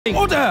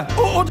Order!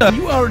 Order!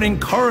 You are an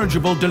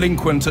incorrigible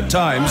delinquent at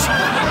times.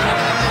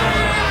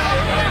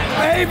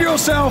 Behave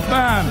yourself,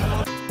 man!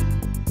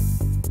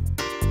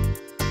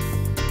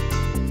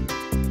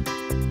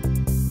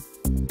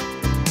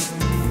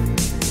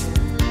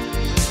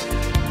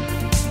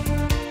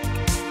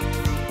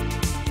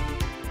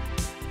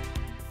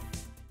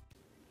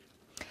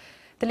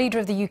 The leader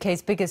of the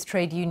UK's biggest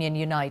trade union,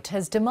 Unite,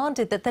 has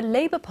demanded that the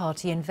Labour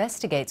Party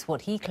investigates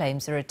what he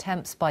claims are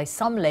attempts by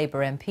some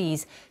Labour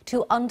MPs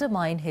to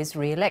undermine his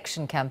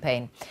re-election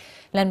campaign.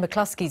 Len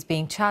McCluskey is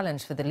being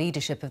challenged for the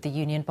leadership of the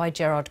union by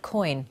Gerard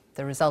Coyne.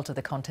 The result of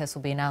the contest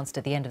will be announced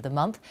at the end of the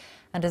month,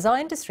 and as our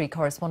industry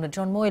correspondent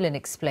John Moylan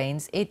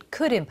explains, it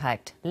could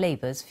impact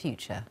Labour's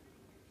future.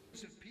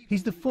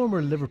 He's the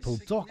former Liverpool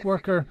dock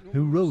worker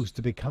who rose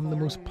to become the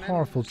most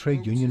powerful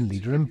trade union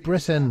leader in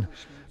Britain.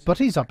 But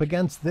he's up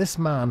against this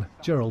man,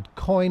 Gerard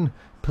Coyne,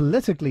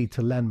 politically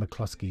to Len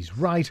McCluskey's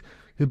right,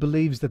 who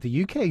believes that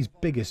the UK's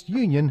biggest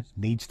union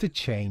needs to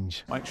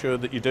change. Make sure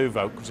that you do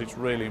vote, because it's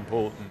really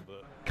important.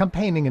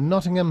 Campaigning in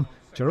Nottingham,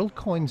 Gerard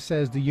Coyne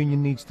says the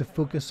union needs to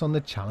focus on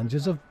the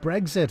challenges of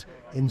Brexit,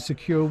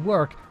 insecure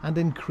work and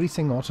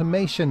increasing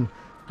automation.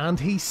 And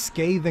he's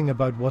scathing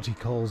about what he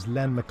calls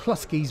Len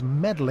McCluskey's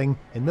meddling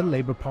in the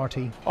Labour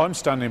Party. I'm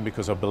standing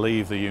because I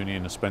believe the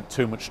union has spent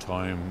too much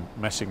time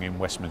messing in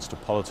Westminster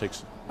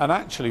politics. And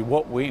actually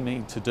what we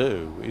need to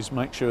do is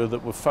make sure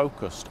that we're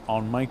focused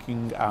on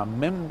making our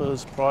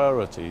members'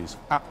 priorities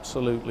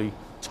absolutely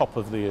top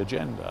of the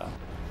agenda.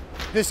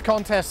 This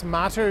contest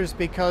matters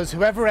because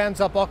whoever ends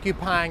up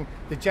occupying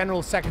the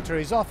General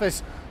Secretary's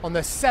office on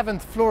the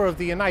 7th floor of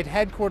the Unite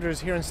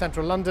headquarters here in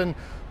central London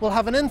will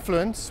have an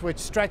influence which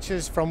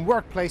stretches from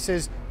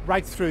workplaces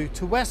right through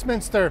to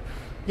Westminster.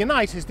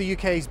 Unite is the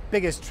UK's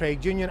biggest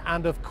trade union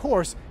and of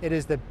course it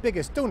is the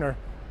biggest donor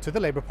to the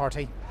Labour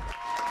Party.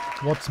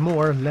 What's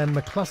more, Len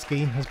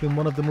McCluskey has been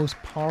one of the most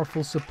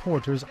powerful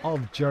supporters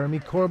of Jeremy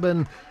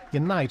Corbyn.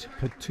 Unite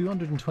put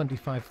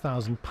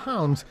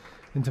 £225,000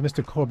 into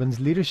Mr Corbyn's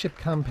leadership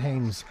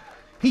campaigns.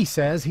 He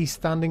says he's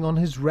standing on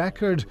his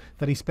record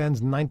that he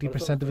spends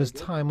 90% of his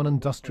time on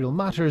industrial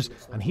matters,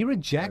 and he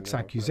rejects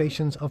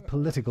accusations of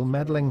political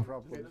meddling.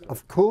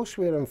 Of course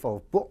we're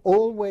involved, but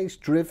always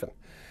driven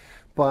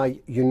by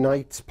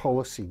Unite's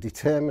policy,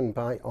 determined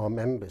by our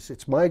members.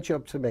 It's my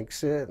job to make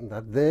certain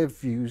that their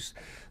views,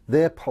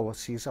 their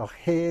policies are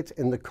heard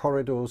in the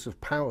corridors of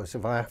powers.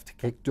 If I have to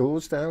kick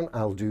doors down,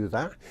 I'll do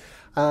that.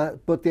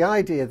 But the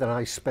idea that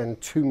I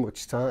spend too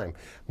much time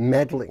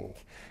meddling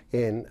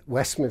in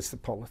Westminster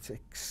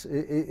politics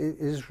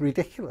is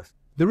ridiculous.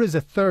 There is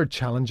a third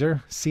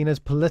challenger, seen as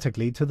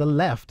politically to the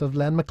left of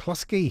Len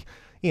McCluskey.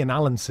 Ian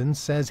Allinson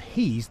says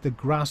he's the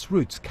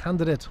grassroots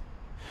candidate.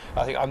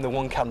 I think I'm the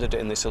one candidate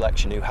in this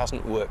election who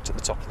hasn't worked at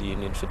the top of the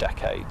union for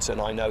decades, and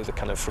I know the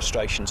kind of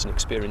frustrations and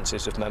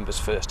experiences of members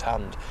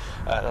firsthand,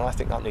 and I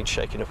think that needs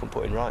shaking up and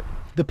putting right.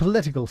 The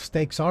political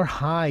stakes are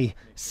high.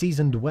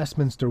 Seasoned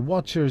Westminster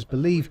watchers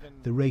believe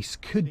the race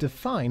could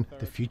define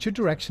the future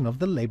direction of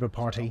the Labour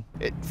Party.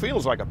 It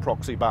feels like a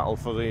proxy battle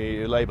for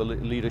the Labour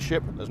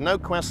leadership. There's no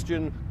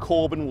question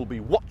Corbyn will be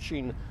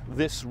watching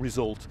this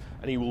result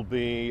and he will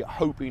be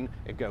hoping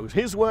it goes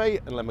his way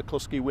and Len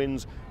McCluskey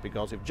wins,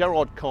 because if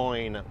Gerard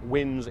Coyne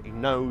wins, he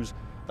knows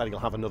that he'll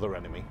have another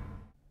enemy.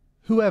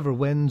 Whoever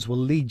wins will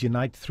lead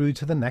Unite through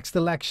to the next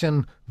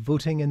election.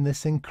 Voting in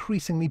this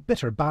increasingly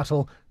bitter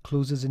battle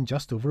closes in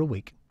just over a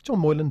week. John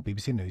Moylan,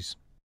 BBC News.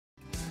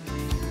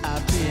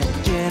 I've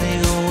been getting